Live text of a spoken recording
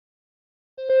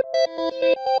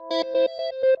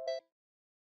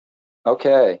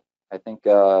Okay, I think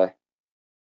now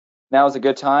is a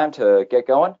good time to get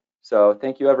going. So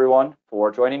thank you everyone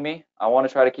for joining me. I want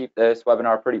to try to keep this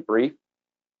webinar pretty brief.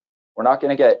 We're not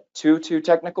going to get too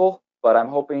technical, but I'm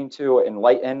hoping to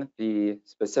enlighten the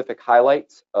specific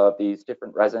highlights of these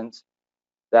different resins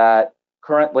that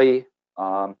currently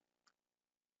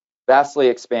vastly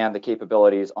expand the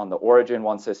capabilities on the Origin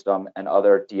 1 system and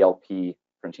other DLP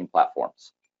printing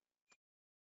platforms.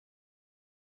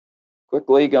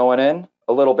 Quickly going in,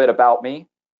 a little bit about me.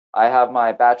 I have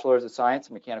my Bachelor's of Science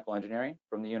in Mechanical Engineering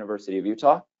from the University of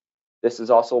Utah. This is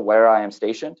also where I am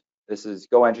stationed. This is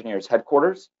GoEngineer's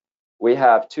headquarters. We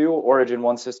have 2 Origin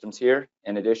 1 systems here,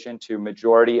 in addition to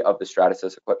majority of the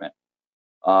Stratasys equipment.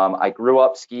 I grew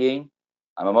up skiing.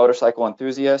 I'm a motorcycle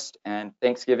enthusiast, and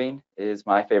Thanksgiving is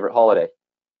my favorite holiday.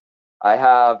 I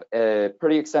have a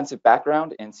pretty extensive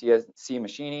background in CNC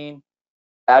machining,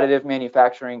 additive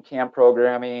manufacturing, CAM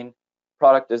programming,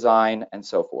 product design, and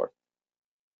so forth.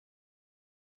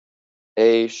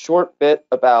 A short bit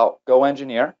about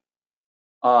GoEngineer.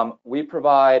 We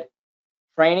provide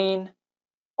training,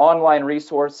 online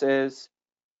resources,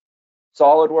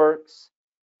 SolidWorks,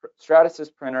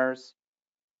 Stratasys printers,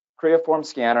 Creaform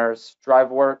scanners,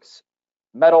 DriveWorks,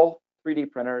 metal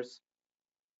 3D printers,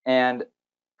 and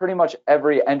pretty much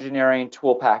every engineering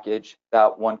tool package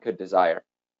that one could desire.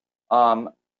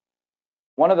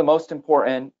 One of the most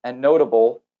important and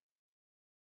notable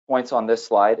points on this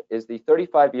slide is the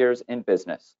 35 years in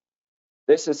business.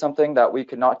 This is something that we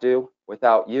could not do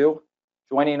without you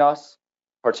joining us,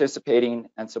 participating,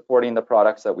 and supporting the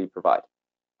products that we provide.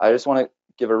 I just want to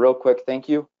give a real quick thank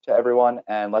you to everyone,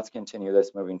 and let's continue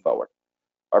this moving forward.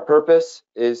 Our purpose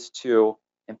is to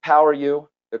empower you,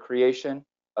 the creation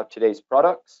of today's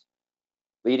products,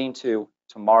 leading to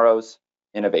tomorrow's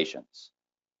innovations.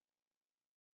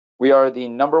 We are the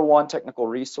 #1 technical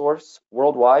resource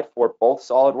worldwide for both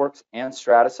SolidWorks and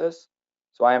Stratasys,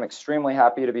 so I am extremely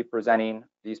happy to be presenting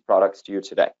these products to you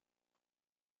today.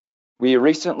 We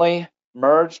recently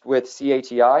merged with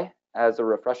CATI as a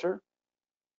refresher,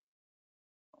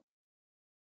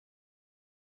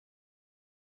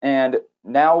 and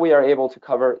now we are able to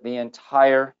cover the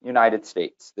entire United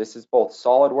States. This is both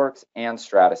SolidWorks and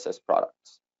Stratasys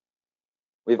products.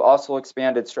 We've also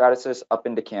expanded Stratasys up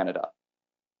into Canada.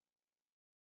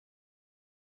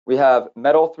 We have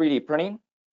metal 3D printing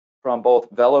from both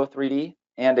Velo 3D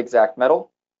and Exact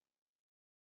Metal,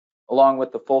 along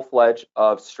with the full-fledged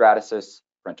of Stratasys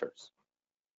printers.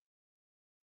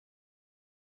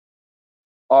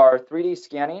 Our 3D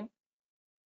scanning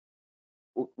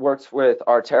works with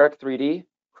Arteric 3D,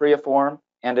 Creaform,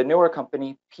 and a newer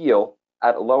company, Peel,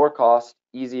 at a lower cost,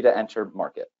 easy to enter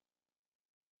market.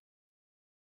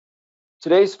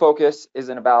 Today's focus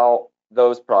isn't about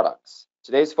those products.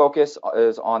 Today's focus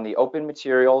is on the open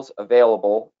materials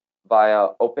available via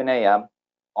OpenAM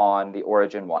on the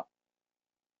Origin 1.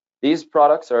 These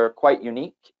products are quite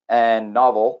unique and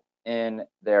novel in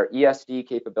their ESD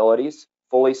capabilities,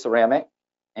 fully ceramic,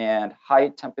 and high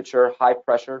temperature, high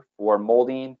pressure for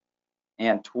molding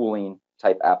and tooling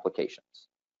type applications.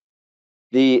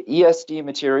 The ESD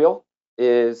material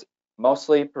is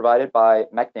mostly provided by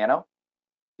Mechnano.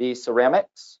 The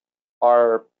ceramics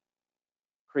are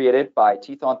created by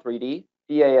Tethon 3D,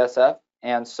 BASF,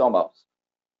 and Somos.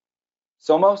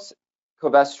 Somos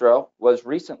Covestro was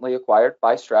recently acquired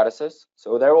by Stratasys,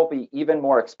 so there will be even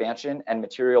more expansion and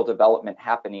material development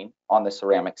happening on the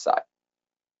ceramic side.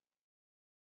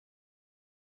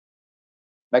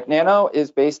 Mechnano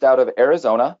is based out of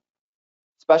Arizona,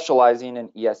 specializing in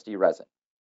ESD resin.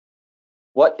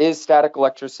 What is static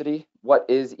electricity? What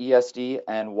is ESD,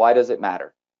 and why does it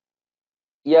matter?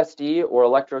 ESD, or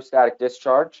electrostatic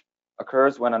discharge,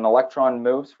 occurs when an electron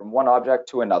moves from one object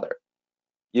to another.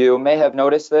 You may have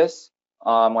noticed this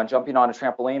when jumping on a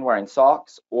trampoline wearing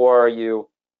socks, or you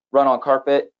run on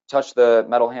carpet, touch the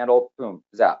metal handle, boom,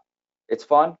 zap. It's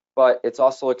fun, but it's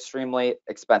also extremely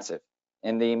expensive.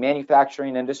 In the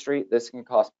manufacturing industry, this can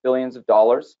cost billions of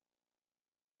dollars,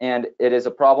 and it is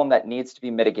a problem that needs to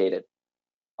be mitigated.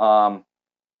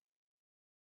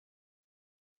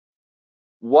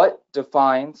 What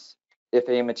defines if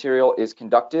a material is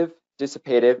conductive,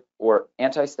 dissipative, or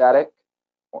anti-static,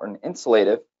 or an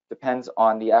insulative depends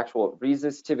on the actual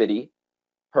resistivity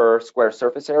per square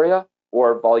surface area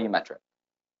or volumetric.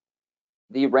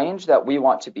 The range that we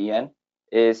want to be in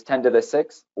is 10 to the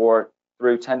 6th or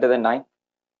through 10 to the 9th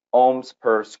ohms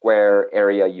per square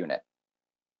area unit.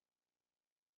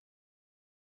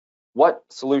 What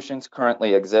solutions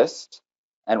currently exist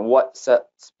and what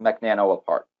sets Mechnano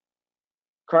apart?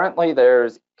 Currently,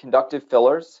 there's conductive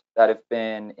fillers that have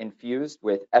been infused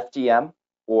with FDM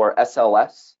or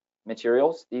SLS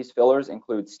materials. These fillers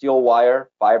include steel wire,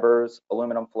 fibers,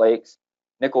 aluminum flakes,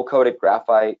 nickel-coated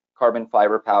graphite, carbon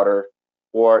fiber powder,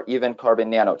 or even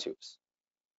carbon nanotubes.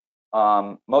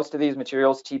 Most of these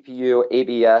materials, TPU,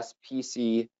 ABS,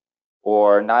 PC,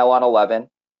 or nylon 11,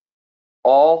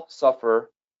 all suffer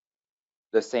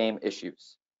the same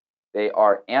issues. They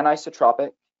are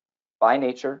anisotropic by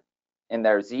nature in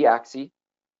their z-axis,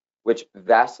 which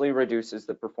vastly reduces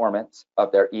the performance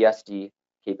of their ESD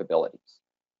capabilities.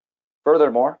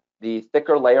 Furthermore, the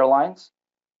thicker layer lines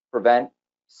prevent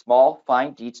small,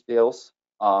 fine details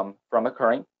from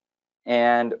occurring.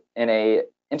 And in an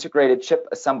integrated chip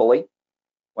assembly,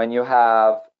 when you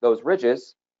have those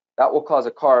ridges, that will cause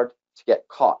a card to get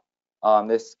caught.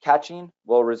 This catching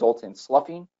will result in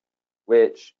sloughing,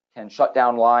 which can shut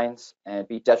down lines and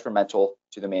be detrimental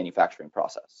to the manufacturing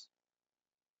process.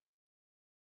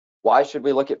 Why should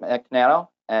we look at Mechnano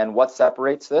and what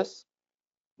separates this?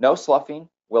 No sloughing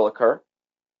will occur.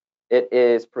 It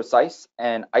is precise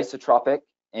and isotropic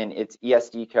in its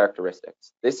ESD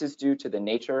characteristics. This is due to the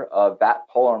nature of vat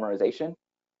polymerization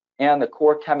and the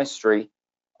core chemistry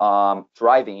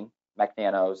driving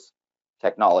Mechnano's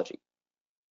technology.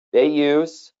 They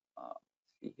use,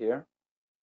 see here,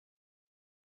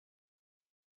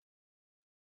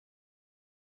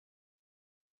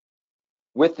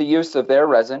 with the use of their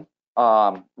resin,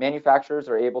 manufacturers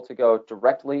are able to go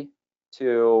directly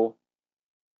to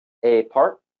a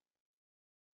part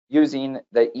using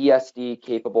the ESD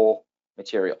capable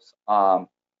materials.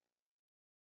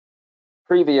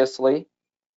 Previously,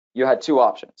 you had two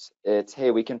options. It's, hey,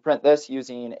 we can print this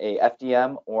using a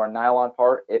FDM or nylon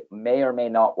part. It may or may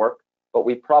not work, but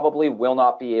we probably will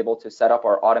not be able to set up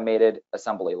our automated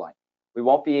assembly line. We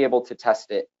won't be able to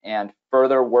test it and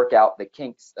further work out the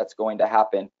kinks that's going to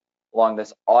happen along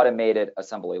this automated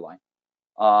assembly line.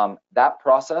 That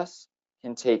process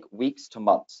can take weeks to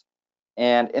months.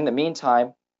 And in the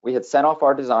meantime, we had sent off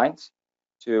our designs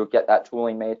to get that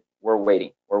tooling made. We're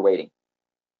waiting.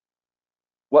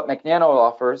 What Mechnano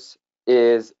offers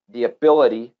is the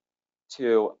ability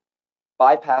to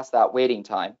bypass that waiting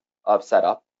time of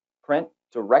setup, print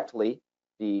directly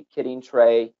the kitting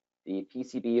tray, the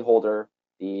PCB holder,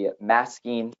 the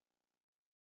masking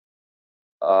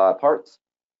parts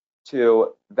to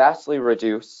vastly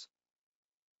reduce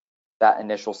that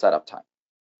initial setup time.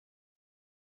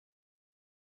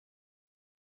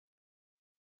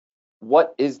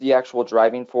 What is the actual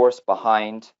driving force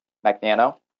behind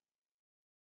Mechnano?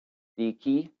 The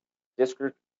key,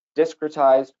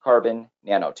 discretized carbon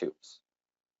nanotubes.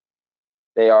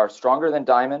 They are stronger than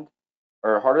diamond,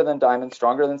 or harder than diamond,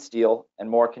 stronger than steel, and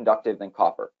more conductive than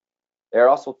copper. They are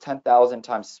also 10,000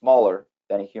 times smaller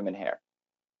than a human hair.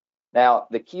 Now,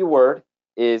 the key word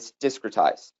is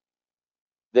discretized.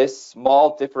 This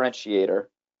small differentiator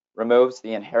removes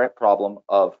the inherent problem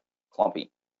of clumping,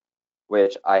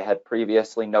 which I had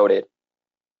previously noted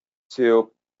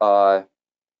to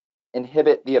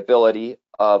inhibit the ability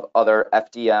of other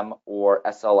FDM or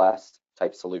SLS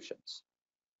type solutions.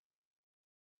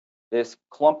 This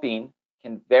clumping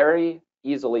can very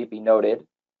easily be noted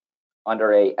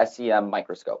under a SEM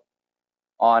microscope.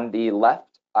 On the left,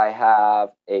 I have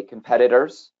a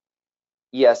competitor's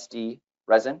ESD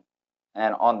resin,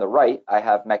 and on the right, I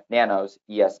have Mechnano's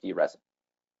ESD resin.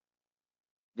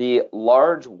 The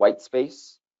large white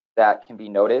space that can be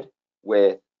noted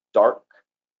with dark,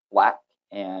 black,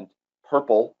 and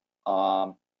purple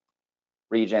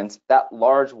regions, that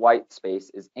large white space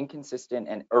is inconsistent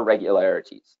and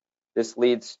irregularities. This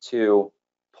leads to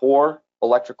poor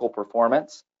electrical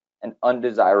performance and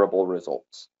undesirable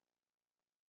results.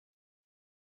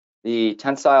 The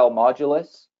tensile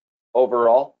modulus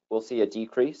overall will see a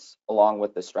decrease along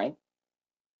with the strength.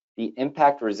 The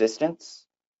impact resistance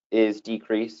is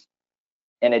decreased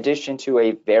in addition to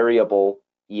a variable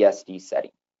ESD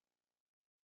setting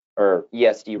or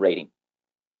ESD rating.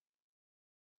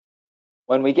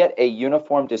 When we get a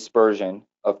uniform dispersion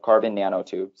of carbon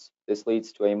nanotubes, this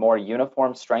leads to a more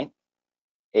uniform strength,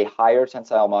 a higher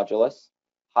tensile modulus,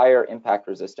 higher impact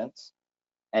resistance,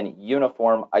 and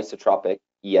uniform isotropic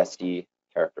ESD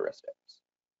characteristics.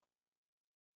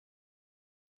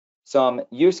 Some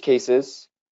use cases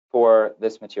for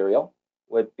this material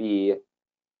would be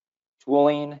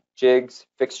tooling, jigs,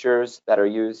 fixtures that are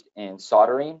used in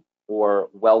soldering or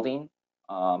welding.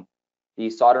 The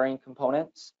soldering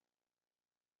components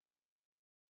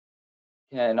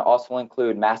can also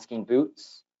include masking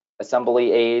boots,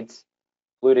 assembly aids,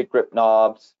 fluted grip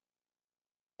knobs,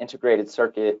 integrated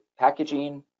circuit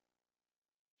packaging,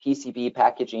 PCB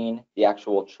packaging, the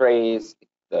actual trays,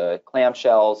 the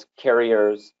clamshells,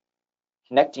 carriers,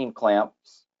 connecting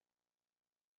clamps,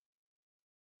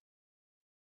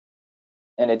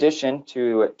 in addition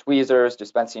to tweezers,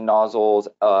 dispensing nozzles,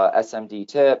 SMD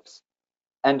tips,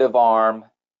 end of arm,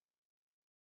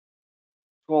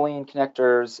 tooling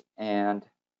connectors, and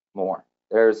more.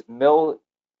 There's mill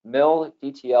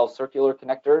DTL circular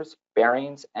connectors,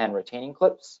 bearings, and retaining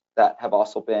clips that have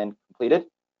also been completed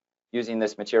using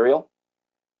this material.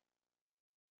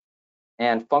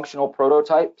 And functional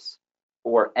prototypes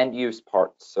for end-use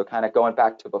parts. So kind of going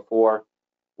back to before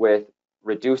with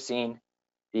reducing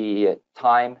the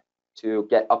time to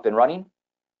get up and running.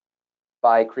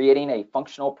 By creating a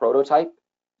functional prototype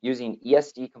using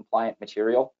ESD compliant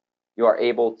material, you are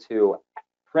able to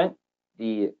print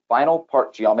the final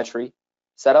part geometry,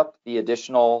 set up the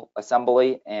additional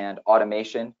assembly and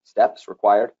automation steps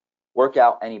required, work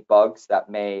out any bugs that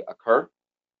may occur,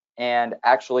 and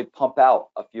actually pump out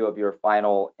a few of your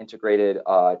final integrated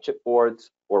chipboards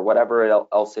or whatever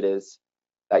else it is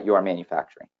that you are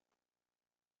manufacturing.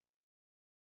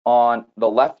 On the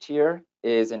left here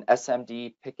is an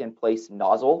SMD pick and place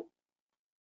nozzle.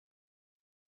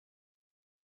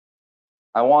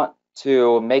 I want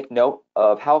to make note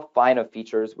of how fine of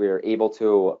features we are able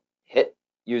to hit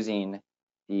using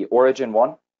the Origin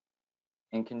 1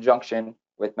 in conjunction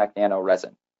with Mechnano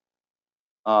resin.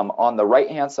 On the right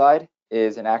hand side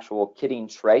is an actual kitting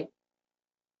tray.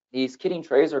 These kitting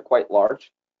trays are quite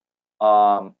large.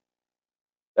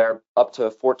 They're up to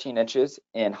 14 inches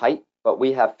in height, but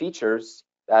we have features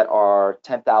that are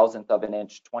 10,000th of an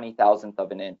inch, 20,000th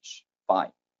of an inch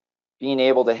fine. Being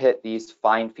able to hit these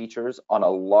fine features on a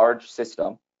large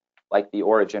system like the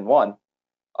Origin 1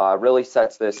 really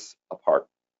sets this apart.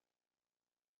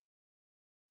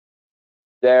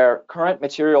 Their current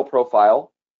material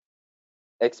profile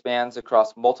expands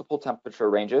across multiple temperature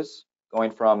ranges,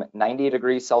 going from 90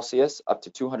 degrees Celsius up to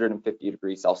 250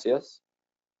 degrees Celsius.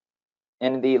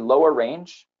 In the lower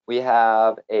range, we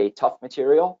have a tough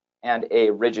material and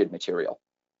a rigid material.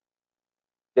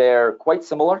 They're quite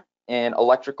similar in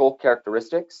electrical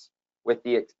characteristics, with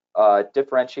the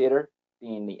differentiator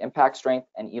being the impact strength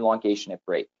and elongation at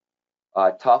break.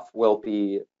 Tough will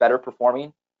be better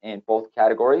performing in both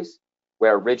categories,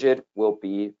 where rigid will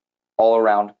be all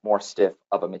around more stiff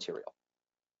of a material.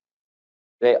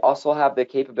 They also have the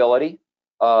capability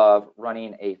of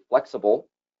running a flexible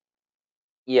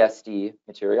ESD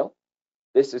material.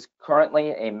 This is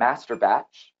currently a master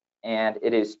batch, and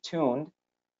it is tuned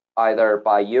either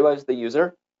by you as the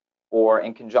user or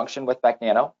in conjunction with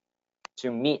Mechnano to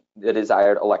meet the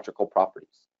desired electrical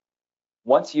properties.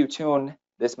 Once you tune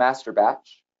this master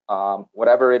batch,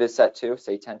 whatever it is set to,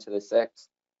 say 10 to the 6th,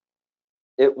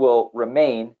 it will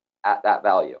remain at that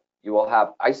value. You will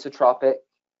have isotropic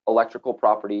electrical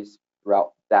properties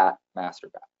throughout that master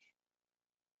batch.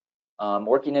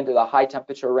 Working into the high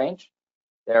temperature range,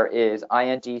 there is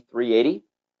IND 380.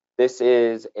 This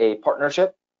is a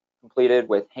partnership completed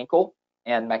with Henkel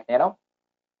and Mechnano.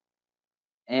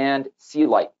 And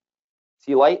C-Light.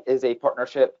 C-Light is a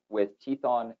partnership with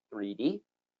Tethon 3D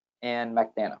and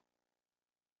Mechnano.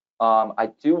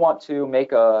 I do want to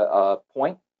make a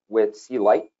point with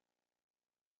C-Light.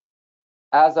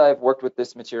 As I've worked with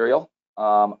this material,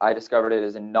 I discovered it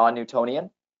is a non-Newtonian,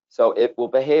 so it will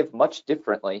behave much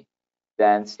differently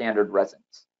than standard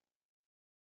resins.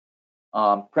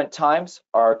 Print times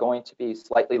are going to be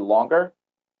slightly longer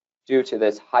due to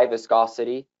this high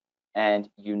viscosity and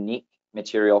unique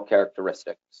material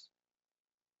characteristics.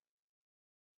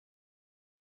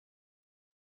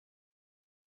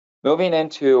 Moving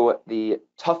into the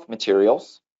tough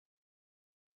materials,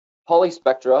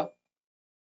 PolySpectra,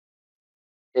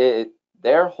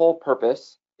 their whole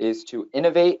purpose is to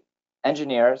innovate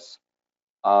engineers,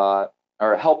 or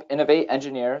help innovate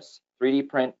engineers 3D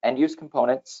print end-use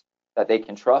components that they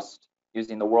can trust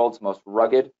using the world's most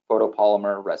rugged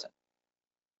photopolymer resin.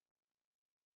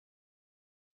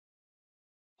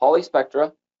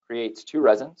 PolySpectra creates two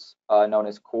resins known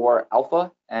as COR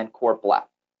Alpha and COR Black.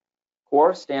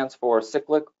 COR stands for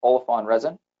cyclic olefin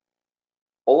resin.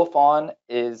 Olefin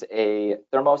is a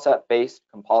thermoset-based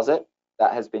composite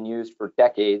that has been used for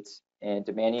decades in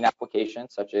demanding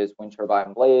applications such as wind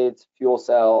turbine blades, fuel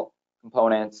cell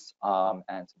components, and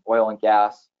some oil and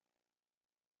gas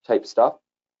type stuff.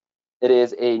 It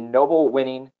is a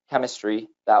Nobel-winning chemistry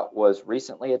that was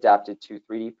recently adapted to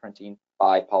 3D printing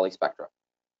by PolySpectra.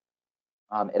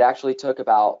 It actually took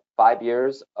about 5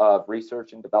 years of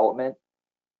research and development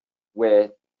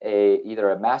with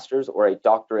either a master's or a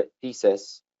doctorate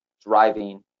thesis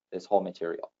driving this whole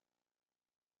material.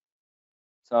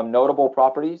 Some notable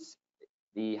properties: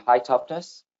 the high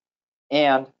toughness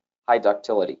and high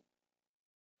ductility.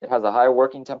 It has a high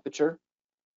working temperature,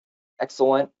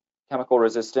 excellent chemical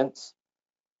resistance,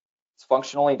 it's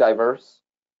functionally diverse,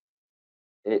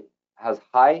 it has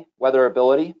high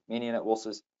weatherability, meaning it will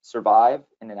survive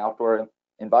in an outdoor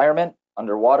environment,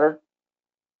 underwater,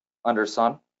 under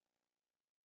sun,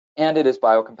 and it is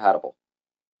biocompatible.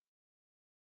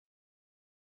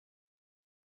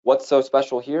 What's so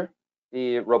special here?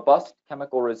 The robust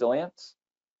chemical resilience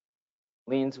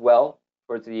leans well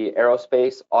towards the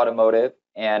aerospace, automotive,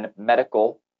 and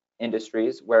medical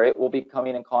industries, where it will be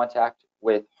coming in contact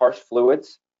with harsh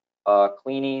fluids,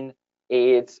 cleaning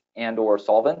aids, and/or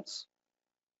solvents.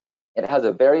 It has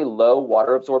a very low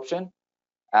water absorption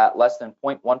at less than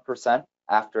 0.1%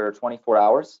 after 24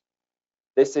 hours.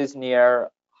 This is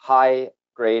near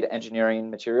high-grade engineering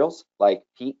materials like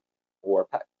peat or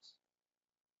PEX.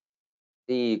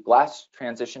 The glass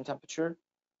transition temperature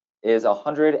is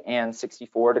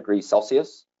 164 degrees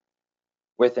Celsius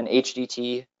with an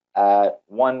HDT at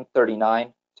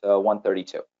 139 to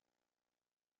 132.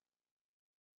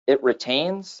 It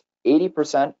retains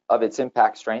 80% of its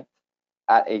impact strength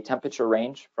at a temperature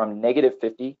range from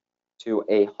 -50 to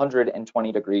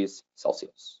 120 degrees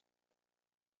Celsius.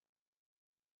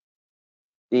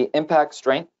 The impact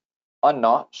strength,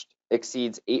 unnotched,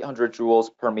 exceeds 800 joules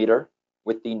per meter,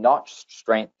 with the notched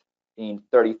strength being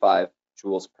 35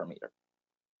 joules per meter.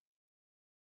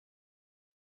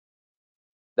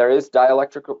 There is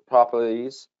dielectric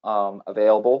properties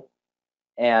available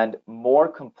and more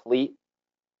complete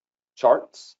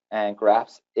charts and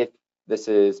graphs if this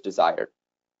is desired.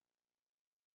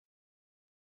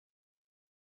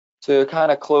 To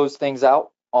kind of close things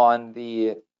out on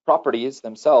the properties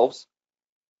themselves,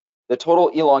 the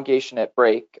total elongation at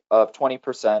break of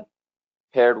 20%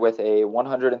 paired with a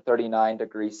 139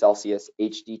 degrees Celsius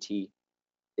HDT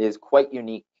is quite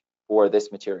unique for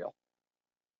this material.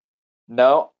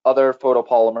 No other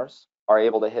photopolymers are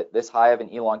able to hit this high of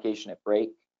an elongation at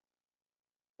break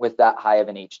with that high of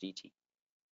an HDT.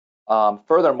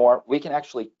 Furthermore, we can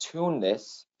actually tune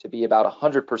this to be about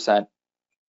 100%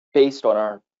 based on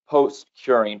our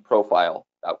post-curing profile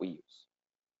that we use.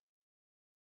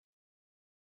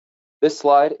 This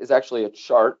slide is actually a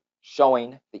chart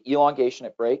showing the elongation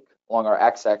at break along our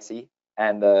x-axis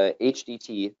and the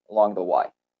HDT along the y.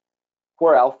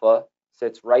 COR Alpha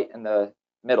sits right in the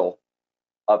middle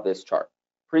of this chart.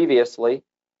 Previously,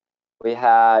 we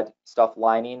had stuff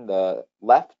lining the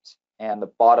left and the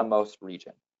bottommost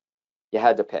region. You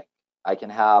had to pick. I can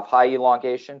have high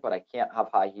elongation, but I can't have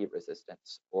high heat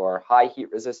resistance, or high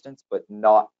heat resistance, but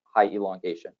not high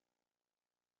elongation.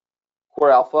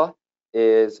 COR Alpha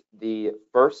is the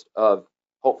first of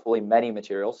hopefully many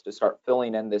materials to start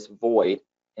filling in this void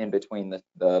in between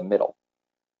the middle.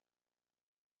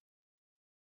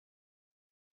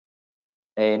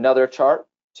 Another chart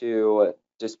to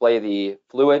display the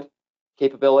fluid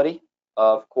capability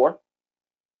of COR.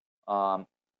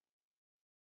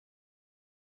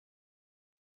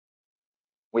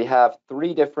 We have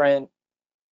three different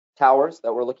towers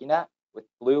that we're looking at, with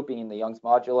blue being the Young's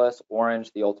modulus,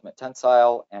 orange the ultimate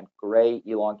tensile, and gray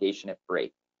elongation at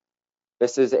break.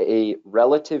 This is a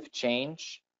relative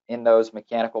change in those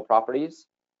mechanical properties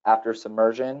after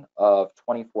submersion of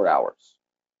 24 hours.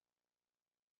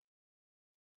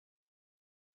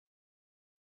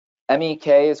 MEK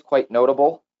is quite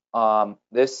notable.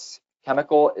 This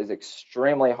chemical is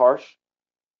extremely harsh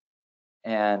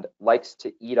and likes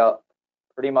to eat up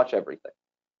pretty much everything.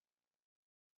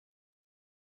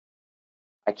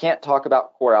 I can't talk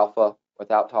about COR Alpha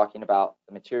without talking about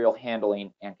the material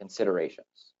handling and considerations.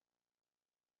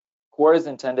 COR is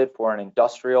intended for an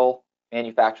industrial,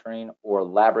 manufacturing, or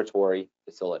laboratory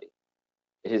facility.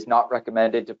 It is not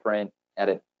recommended to print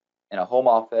in a home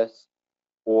office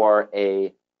or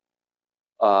a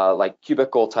like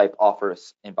cubicle type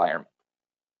office environment.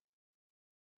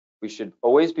 We should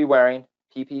always be wearing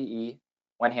PPE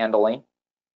when handling,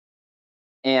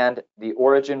 and the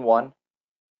origin one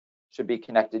should be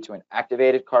connected to an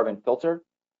activated carbon filter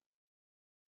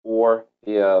or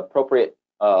the appropriate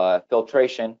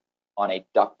filtration on a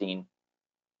ducting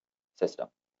system.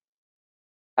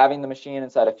 Having the machine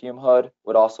inside a fume hood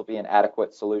would also be an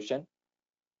adequate solution.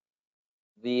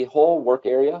 The whole work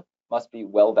area must be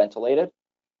well ventilated.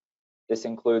 This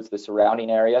includes the surrounding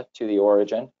area to the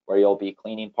origin, where you'll be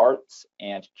cleaning parts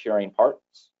and curing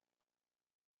parts.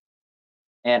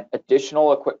 And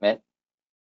additional equipment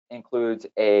includes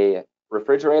a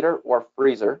refrigerator or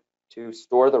freezer to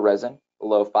store the resin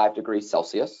below 5 degrees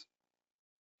Celsius.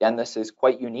 Again, this is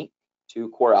quite unique to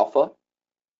COR Alpha.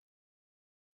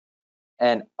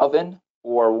 An oven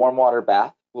or warm water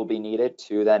bath will be needed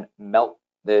to then melt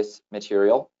this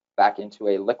material back into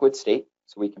a liquid state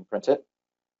so we can print it.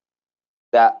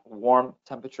 That warm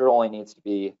temperature only needs to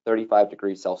be 35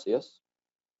 degrees Celsius.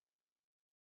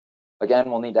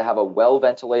 Again, we'll need to have a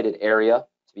well-ventilated area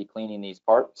to be cleaning these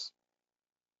parts,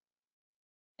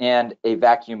 and a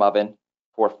vacuum oven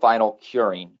for final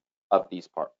curing of these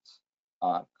parts.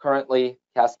 Currently,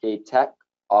 Cascade Tech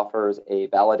offers a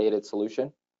validated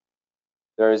solution.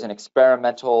 There is an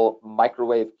experimental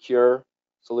microwave cure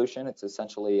solution. It's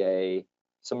essentially a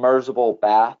submersible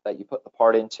bath that you put the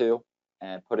part into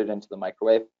and put it into the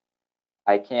microwave.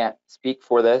 I can't speak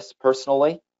for this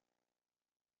personally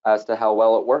as to how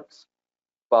well it works,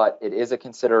 but it is a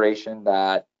consideration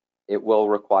that it will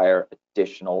require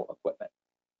additional equipment.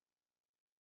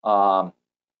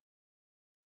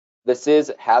 This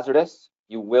is hazardous.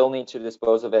 You will need to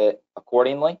dispose of it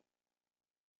accordingly.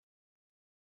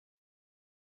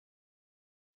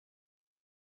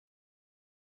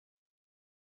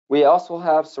 We also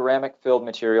have ceramic filled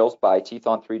materials by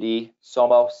Tethon 3D,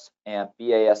 Somos, and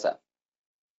BASF.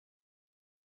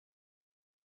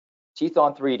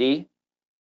 Tethon 3D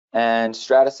and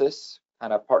Stratasys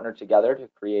kind of partnered together to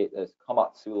create this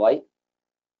Komatsu light.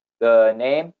 The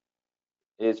name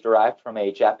is derived from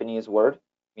a Japanese word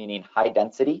meaning high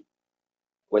density,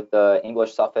 with the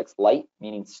English suffix light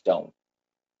meaning stone.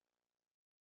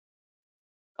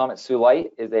 Komatsu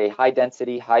light is a high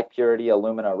density, high purity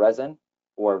alumina resin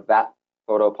for vat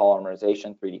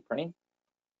photopolymerization 3D printing.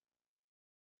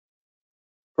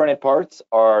 Printed parts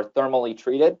are thermally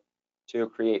treated to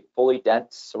create fully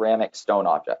dense ceramic stone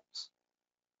objects.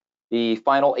 The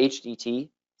final HDT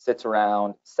sits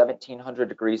around 1700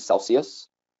 degrees Celsius,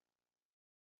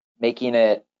 making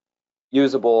it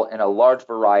usable in a large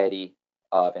variety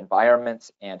of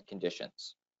environments and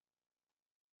conditions.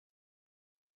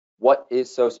 What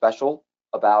is so special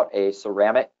about a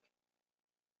ceramic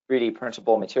 3D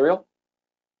printable material?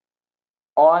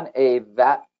 On a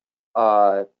vat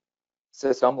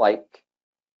system like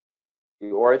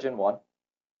the Origin 1,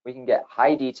 we can get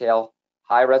high detail,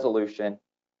 high resolution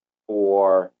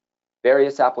for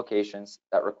various applications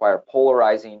that require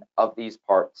polarizing of these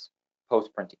parts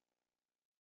post-printing.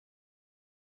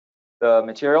 The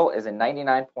material is a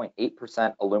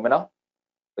 99.8% alumina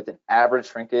with an average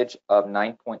shrinkage of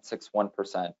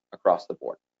 9.61% across the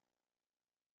board.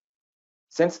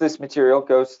 Since this material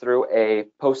goes through a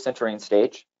post-sintering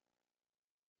stage,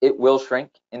 it will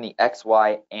shrink in the X,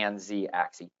 Y, and Z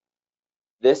axes.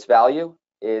 This value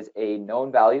is a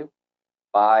known value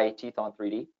by Tethon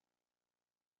 3D.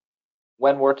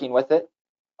 When working with it,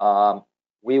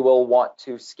 we will want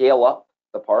to scale up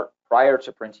the part prior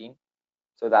to printing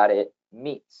so that it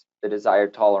meets the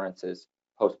desired tolerances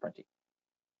post-printing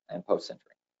and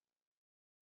post-sintering.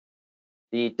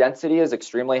 The density is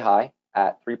extremely high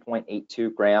at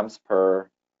 3.82 grams per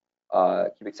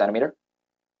cubic centimeter.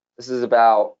 This is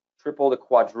about triple to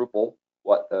quadruple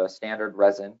what the standard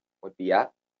resin would be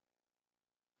at.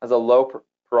 Has a low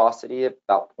porosity of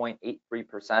about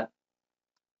 0.83%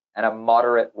 and a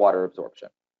moderate water absorption.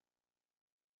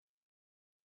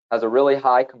 Has a really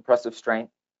high compressive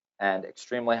strength and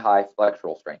extremely high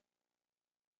flexural strength.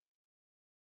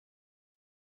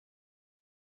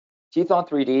 Tethon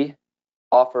 3D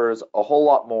offers a whole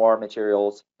lot more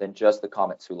materials than just the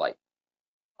Komatsu light.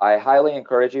 I highly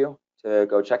encourage you to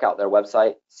go check out their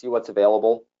website, see what's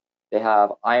available. They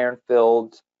have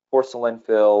iron-filled,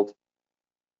 porcelain-filled,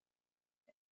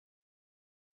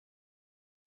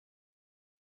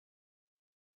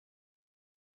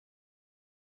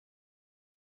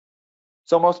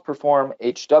 Somos Perform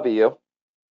HW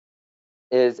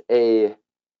is a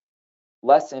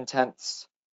less intense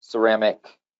ceramic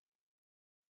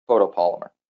photopolymer.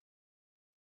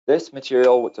 This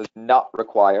material does not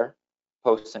require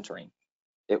post-sintering.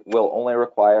 It will only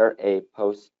require a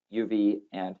post-UV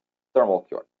and thermal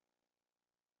cure.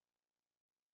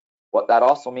 What that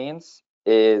also means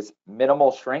is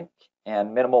minimal shrink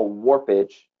and minimal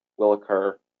warpage will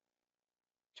occur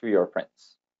to your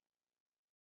prints.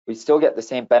 We still get the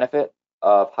same benefit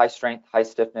of high strength, high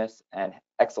stiffness, and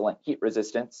excellent heat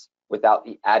resistance without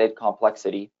the added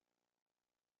complexity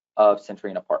of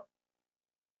sintering a part.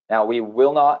 Now, we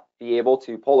will not be able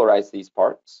to polarize these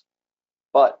parts,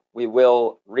 but we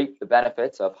will reap the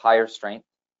benefits of higher strength,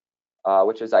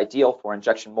 which is ideal for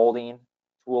injection molding,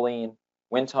 tooling,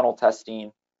 wind tunnel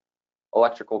testing,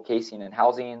 electrical casing and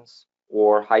housings,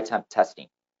 or high temp testing.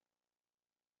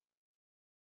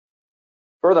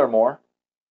 Furthermore,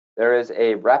 there is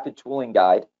a rapid tooling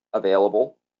guide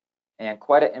available and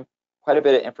quite a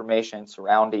bit of information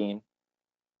surrounding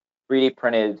 3D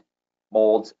printed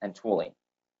molds and tooling.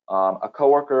 A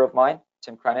coworker of mine,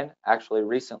 Tim Crennan, actually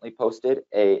recently posted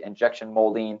a injection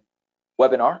molding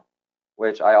webinar,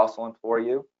 which I also implore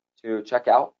you to check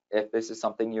out if this is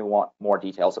something you want more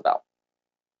details about.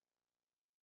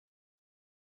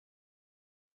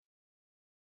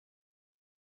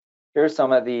 Here's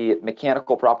some of the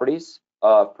mechanical properties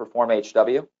of Perform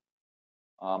HW.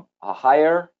 A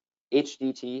higher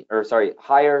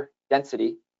higher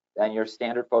density than your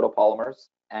standard photopolymers,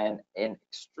 and an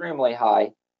extremely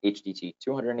high HDT,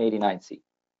 289C.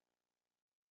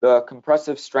 The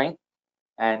compressive strength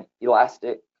and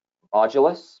elastic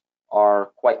modulus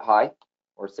are quite high.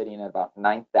 We're sitting at about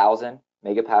 9,000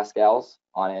 megapascals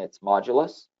on its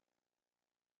modulus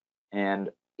and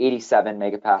 87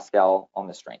 megapascal on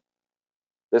the strength.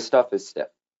 This stuff is stiff.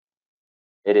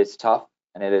 It is tough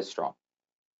and it is strong.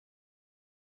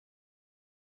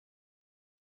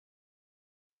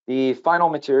 The final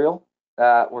material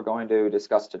that we're going to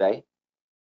discuss today,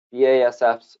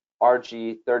 BASF's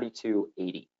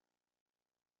RG3280.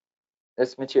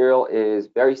 This material is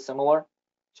very similar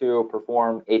to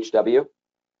Perform HW,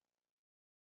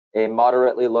 a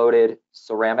moderately loaded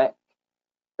ceramic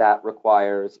that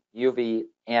requires UV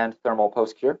and thermal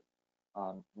post-cure.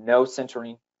 No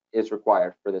sintering is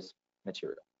required for this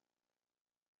material.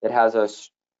 It has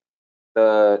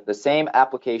the same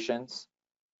applications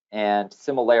and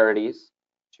similarities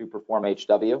to Perform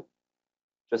HW,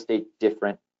 just a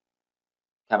different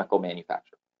chemical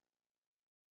manufacturer.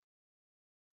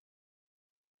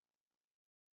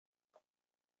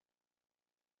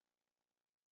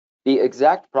 The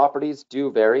exact properties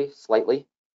do vary slightly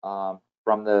from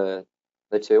the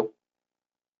two,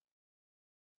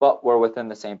 but we're within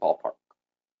the same ballpark.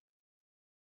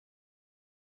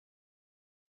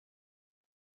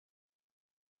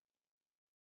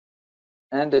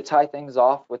 And to tie things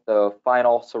off with the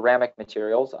final ceramic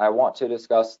materials, I want to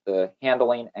discuss the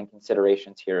handling and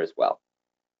considerations here as well.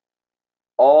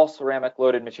 All ceramic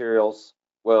loaded materials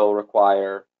will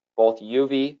require both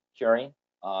UV curing,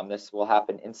 this will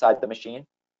happen inside the machine,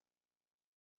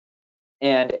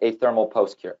 and a thermal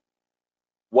post-cure.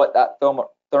 What that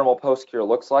thermal post-cure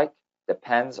looks like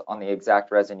depends on the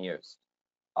exact resin used.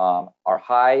 Our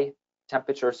high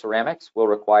temperature ceramics will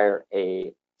require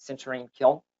a sintering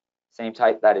kiln, same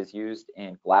type that is used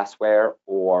in glassware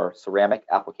or ceramic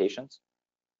applications,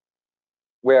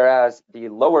 whereas the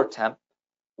lower temp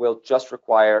will just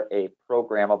require a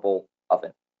programmable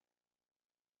oven.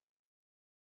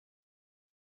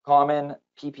 Common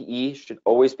PPE should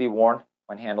always be worn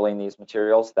when handling these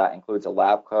materials. That includes a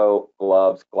lab coat,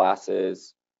 gloves,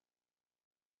 glasses,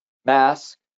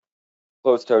 mask,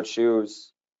 closed-toed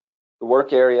shoes. The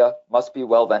work area must be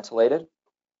well ventilated.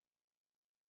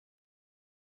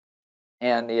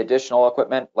 And the additional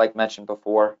equipment, like mentioned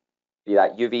before, be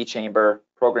that UV chamber,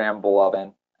 programmable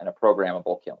oven, and a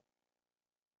programmable kiln.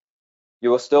 You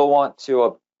will still want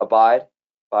to abide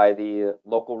by the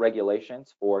local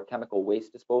regulations for chemical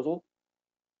waste disposal.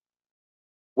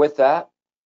 With that,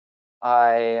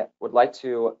 I would like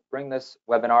to bring this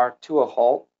webinar to a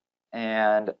halt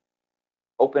and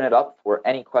open it up for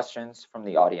any questions from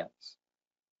the audience.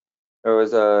 There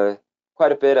was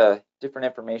quite a bit of different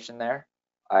information there.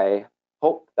 I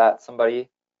hope that somebody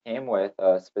came with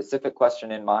a specific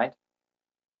question in mind.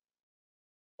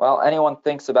 While anyone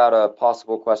thinks about a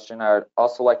possible question, I would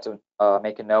also like to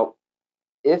make a note.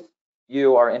 If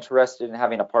you are interested in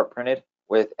having a part printed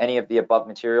with any of the above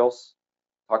materials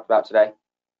talked about today,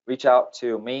 reach out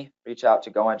to me, reach out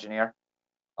to GoEngineer.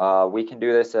 We can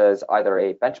do this as either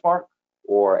a benchmark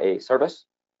or a service.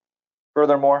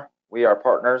 Furthermore, we are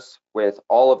partners with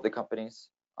all of the companies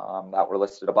that were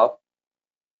listed above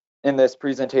in this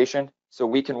presentation, so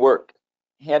we can work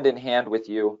hand in hand with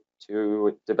you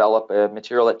to develop a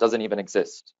material that doesn't even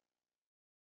exist.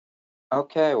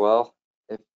 Okay, well,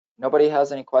 if nobody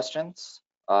has any questions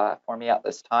for me at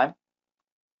this time,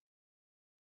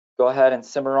 go ahead and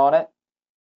simmer on it.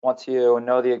 Once you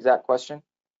know the exact question,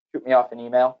 shoot me off an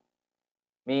email.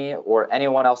 Me or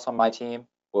anyone else on my team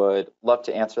would love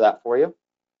to answer that for you.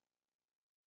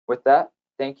 With that,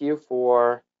 thank you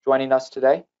for joining us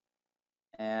today,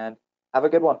 and have a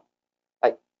good one.